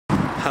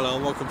Hello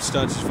and welcome to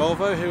Sturgess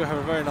Volvo. Here we have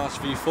a very nice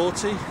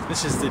V40.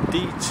 This is the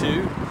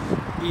D2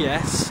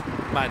 ES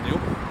manual.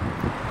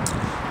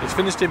 It's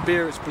finished in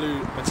beer, it's blue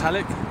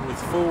metallic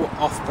with full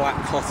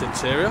off-black cloth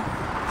interior.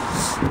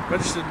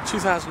 Registered in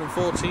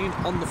 2014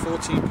 on the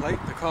 14 plate.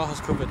 The car has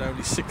covered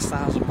only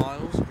 6,000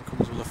 miles and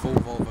comes with a full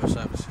Volvo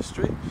service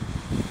history.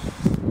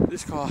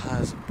 This car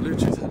has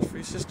Bluetooth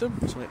hands-free system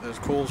to make those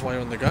calls while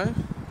you're on the go.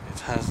 It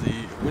has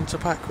the winter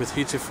pack with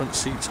heated front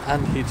seats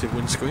and heated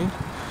windscreen.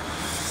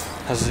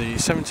 Has the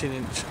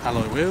 17-inch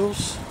alloy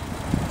wheels.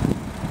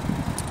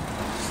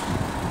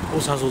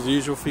 Also has all the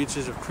usual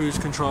features of cruise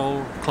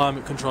control,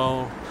 climate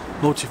control,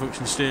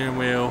 multifunction steering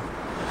wheel,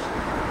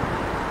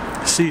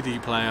 CD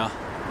player.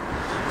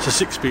 It's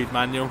a 6-speed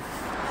manual.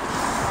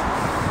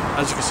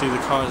 As you can see, the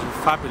car is in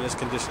fabulous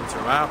condition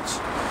throughout.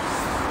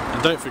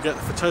 And don't forget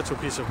that for total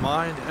peace of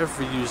mind,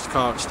 every used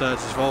car at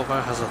Sturgess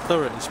Volvo has a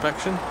thorough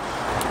inspection.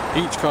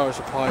 Each car is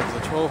supplied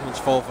with a 12 months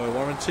Volvo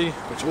warranty,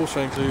 which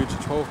also includes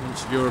 12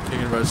 months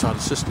European roadside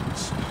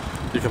assistance.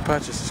 You can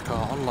purchase this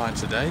car online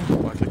today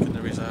by clicking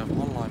the reserve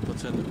online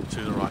button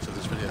to the right of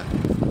this video.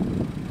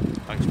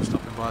 Thanks for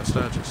stopping by at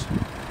Sturgess.